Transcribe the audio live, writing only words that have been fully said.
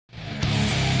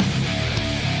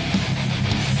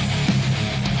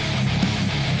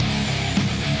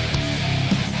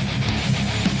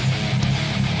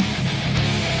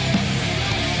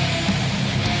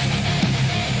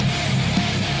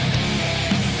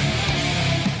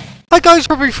Hi guys,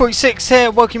 Robbery46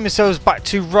 here, welcome yourselves back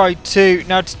to Ride 2.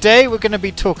 Now today we're going to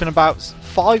be talking about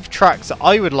 5 tracks that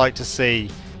I would like to see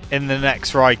in the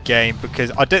next Ride game,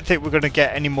 because I don't think we're going to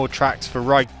get any more tracks for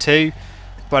Ride 2,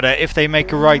 but if they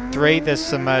make a Ride 3, there's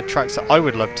some tracks that I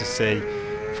would love to see.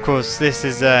 Of course, this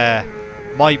is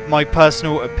my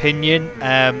personal opinion.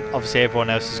 Obviously everyone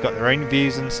else has got their own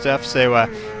views and stuff, so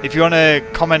if you want to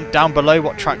comment down below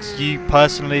what tracks you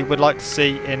personally would like to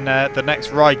see in the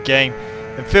next Ride game,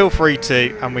 then feel free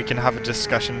to, and we can have a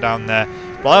discussion down there.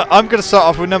 But I'm going to start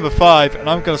off with number 5, and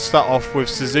I'm going to start off with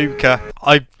Suzuka.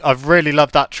 I've really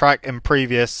loved that track in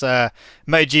previous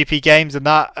MotoGP games, and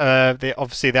that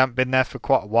obviously they haven't been there for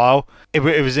quite a while. It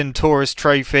was in Tourist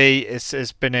Trophy.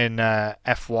 It's been in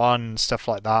F1 and stuff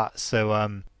like that.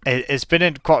 So it's been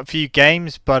in quite a few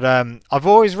games, but I've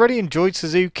always really enjoyed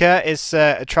Suzuka. It's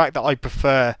a track that I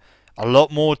prefer a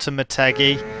lot more to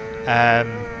Motegi.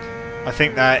 I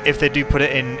think that if they do put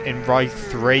it in Ride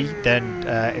 3, then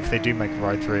if they do make a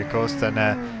Ride 3, of course, then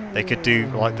they could do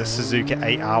like the Suzuka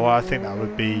 8 Hour. I think that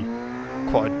would be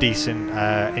quite a decent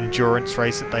endurance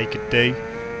race that they could do.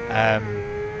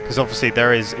 Because obviously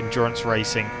there is endurance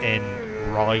racing in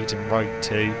Ride and Ride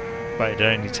 2, but it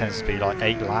only tends to be like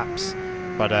 8 laps.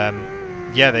 But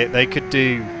yeah, they could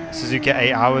do Suzuka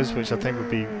 8 Hours, which I think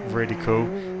would be really cool.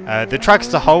 The track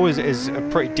as a whole is a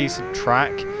pretty decent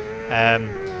track.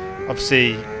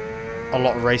 Obviously, a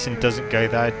lot of racing doesn't go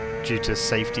there due to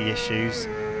safety issues,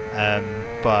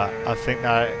 but I think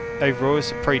that overall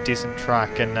it's a pretty decent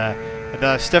track, and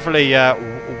there's definitely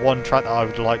one track that I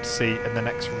would like to see in the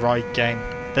next Ride game.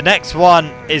 The next one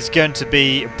is going to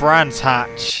be Brands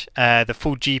Hatch, the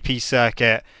full GP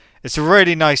circuit. It's a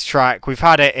really nice track. We've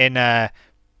had it in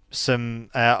some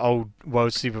old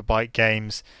World Superbike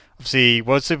games. Obviously,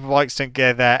 World Superbikes don't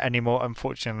go there anymore,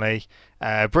 unfortunately.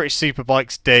 British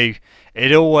Superbikes do.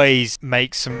 It always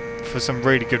makes for some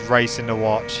really good racing to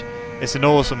watch. It's an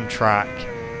awesome track,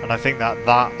 and I think that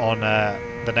on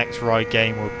the next Ride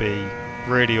game would be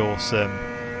really awesome.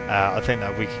 I think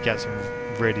that we could get some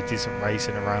really decent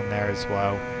racing around there as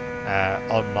well,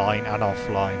 online and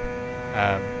offline.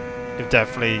 It would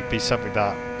definitely be something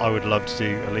that I would love to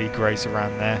do, a league race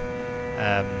around there.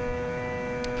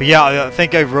 But yeah, I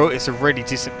think overall it's a really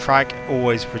decent track. It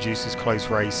always produces close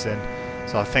racing,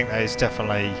 so I think that is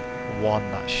definitely one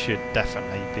that should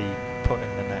definitely be put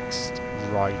in the next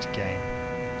Ride game.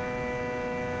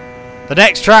 The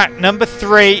next track, number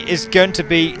 3, is going to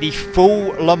be the full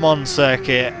Le Mans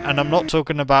circuit, and I'm not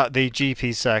talking about the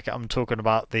GP circuit. I'm talking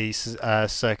about the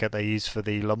circuit they use for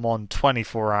the Le Mans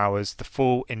 24 hours, the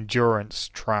full endurance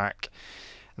track.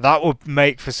 That would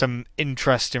make for some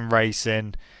interesting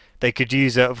racing. They could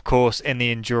use it, of course, in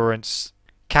the endurance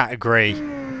category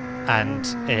and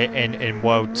in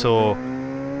World Tour.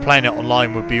 Playing it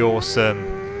online would be awesome.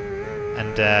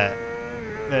 And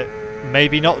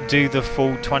maybe not do the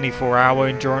full 24-hour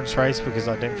endurance race, because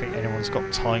I don't think anyone's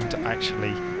got time to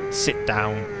actually sit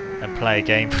down and play a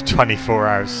game for 24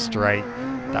 hours straight.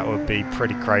 That would be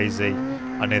pretty crazy.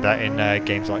 I know that in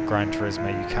games like Gran Turismo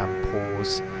you can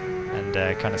pause and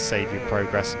kind of save your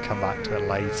progress and come back to it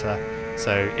later.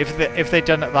 So if they'd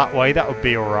done it that way, that would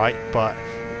be alright, but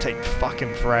it'd take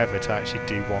fucking forever to actually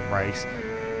do one race.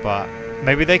 But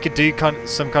maybe they could do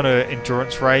some kind of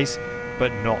endurance race,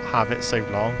 but not have it so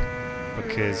long,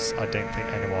 because I don't think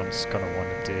anyone's going to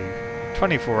want to do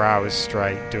 24 hours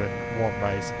straight doing one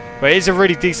race. But it is a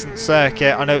really decent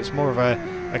circuit. I know it's more of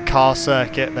a car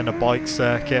circuit than a bike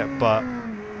circuit, but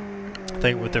I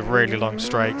think with the really long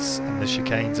straights and the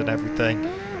chicanes and everything,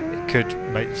 it could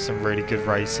make some really good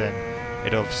racing.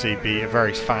 It'd obviously be a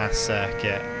very fast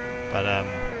circuit, but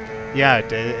yeah,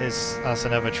 that's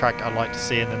another track I'd like to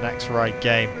see in the next Ride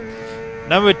game.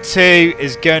 Number 2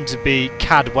 is going to be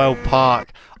Cadwell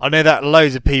Park. I know that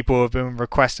loads of people have been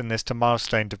requesting this to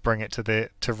Milestone to bring it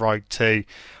to Ride 2.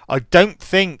 I don't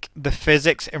think the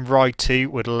physics in Ride 2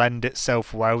 would lend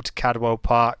itself well to Cadwell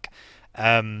Park,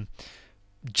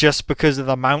 just because of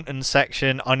the mountain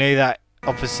section. I know that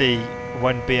obviously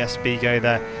when BSB go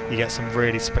there, you get some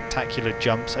really spectacular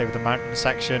jumps over the mountain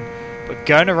section, but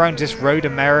going around this Road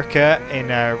America in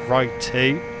Ride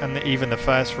 2 and even the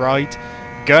first ride,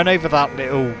 going over that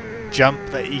little jump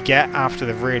that you get after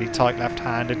the really tight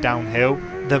left-hander downhill,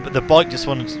 the bike just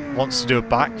wants to do a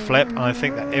backflip, and I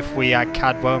think that if we had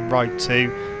Cadwell in Ride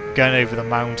 2, going over the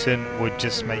mountain would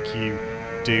just make you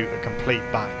do a complete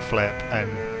backflip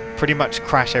and pretty much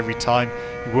crash every time.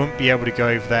 You wouldn't be able to go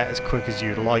over there as quick as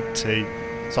you'd like to.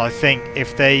 So I think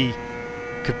if they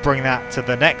could bring that to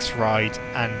the next ride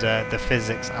and the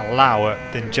physics allow it,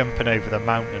 then jumping over the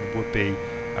mountain would be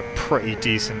a pretty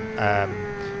decent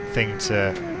thing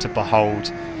to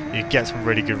behold. You get some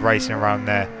really good racing around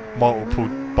there. Multiple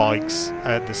bikes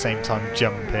at the same time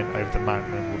jumping over the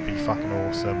mountain would be fucking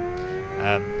awesome.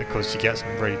 Of course, you get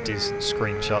some really decent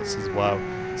screenshots as well.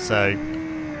 So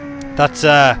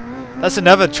that's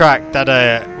another track that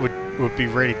would be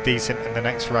really decent in the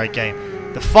next ride game.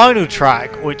 The final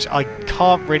track, which I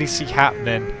can't really see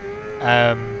happening,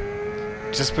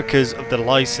 just because of the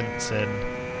licensing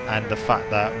and the fact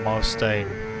that Milestone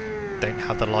don't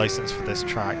have the license for this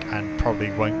track and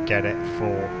probably won't get it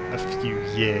for a few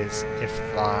years, if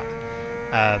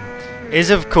that, is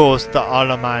of course the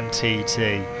Isle of Man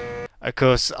TT. Of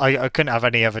course, I couldn't have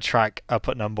any other track up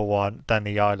at number 1 than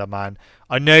the Isle of Man.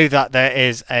 I know that there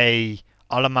is a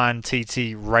Isle of Man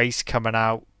TT race coming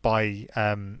out by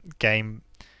game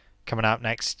coming out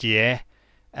next year,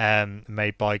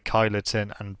 made by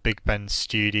Kyloton and Big Ben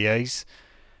Studios.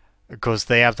 Of course,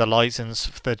 they have the license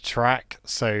for the track,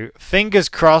 so fingers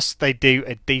crossed they do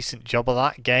a decent job of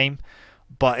that game.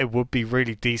 But it would be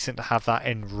really decent to have that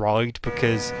in Ride,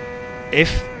 because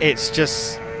if it's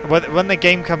just when the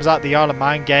game comes out, the Isle of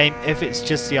Man game, if it's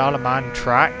just the Isle of Man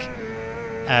track,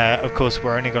 of course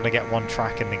we're only going to get one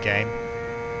track in the game.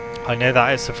 I know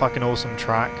that it's a fucking awesome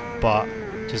track, but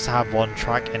just to have one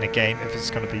track in a game, if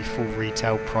it's going to be full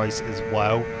retail price as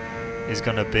well, is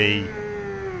going to be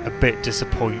a bit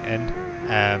disappointing.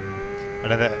 I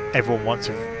know that everyone wants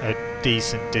a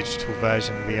decent digital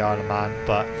version of the Isle of Man,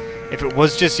 but if it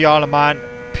was just the Isle of Man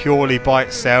purely by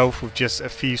itself with just a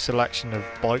few selection of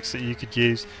bikes that you could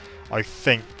use, I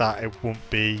think that it wouldn't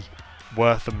be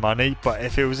worth the money. But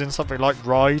if it was in something like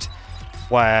Ride,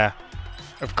 where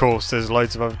of course there's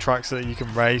loads of other tracks that you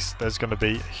can race, there's going to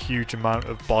be a huge amount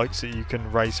of bikes that you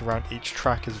can race around each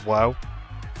track as well,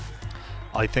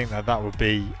 I think that that would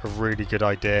be a really good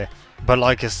idea. But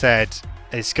like I said,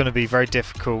 it's going to be very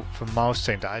difficult for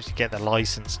Milestone to actually get the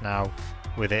license now,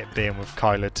 with it being with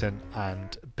Kyloton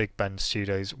and Big Ben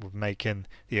Studios with making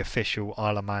the official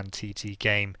Isle of Man TT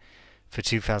game for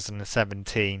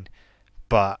 2017.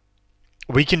 But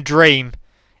we can dream.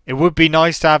 It would be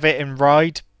nice to have it in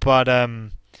Ride, but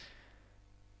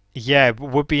yeah, it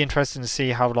would be interesting to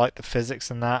see how like the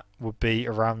physics and that would be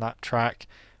around that track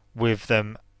with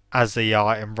them as they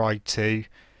are in Ride 2.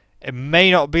 It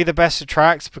may not be the best of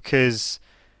tracks, because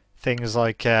things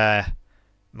like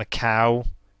Macau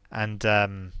and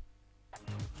the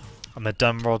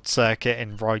Dunrod circuit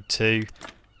in Ride 2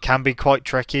 can be quite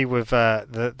tricky with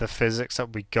the physics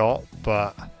that we got.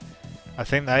 But I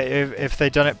think that if they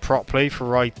done it properly for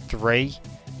Ride 3,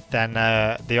 then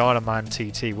the Isle of Man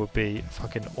TT would be a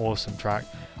fucking awesome track.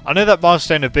 I know that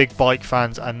Milestone are big bike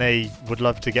fans and they would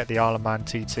love to get the Isle of Man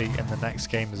TT in the next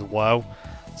game as well.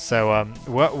 So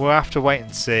we'll have to wait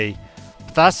and see.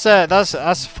 But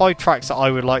that's 5 tracks that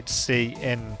I would like to see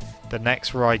in the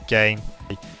next Ride game.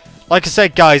 Like I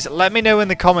said, guys, let me know in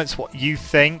the comments what you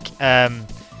think,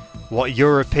 what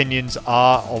your opinions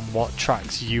are on what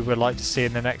tracks you would like to see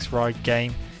in the next Ride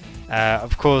game.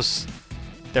 Of course,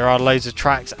 there are loads of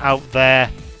tracks out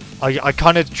there. I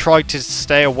kind of tried to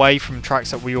stay away from tracks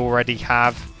that we already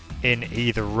have in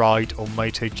either Ride or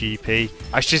MotoGP.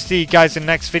 I shall see you guys in the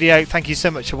next video. Thank you so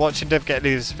much for watching. Don't forget to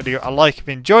leave this video a like if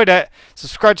you enjoyed it.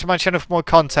 Subscribe to my channel for more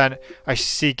content. I shall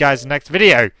see you guys in the next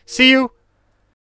video. See you!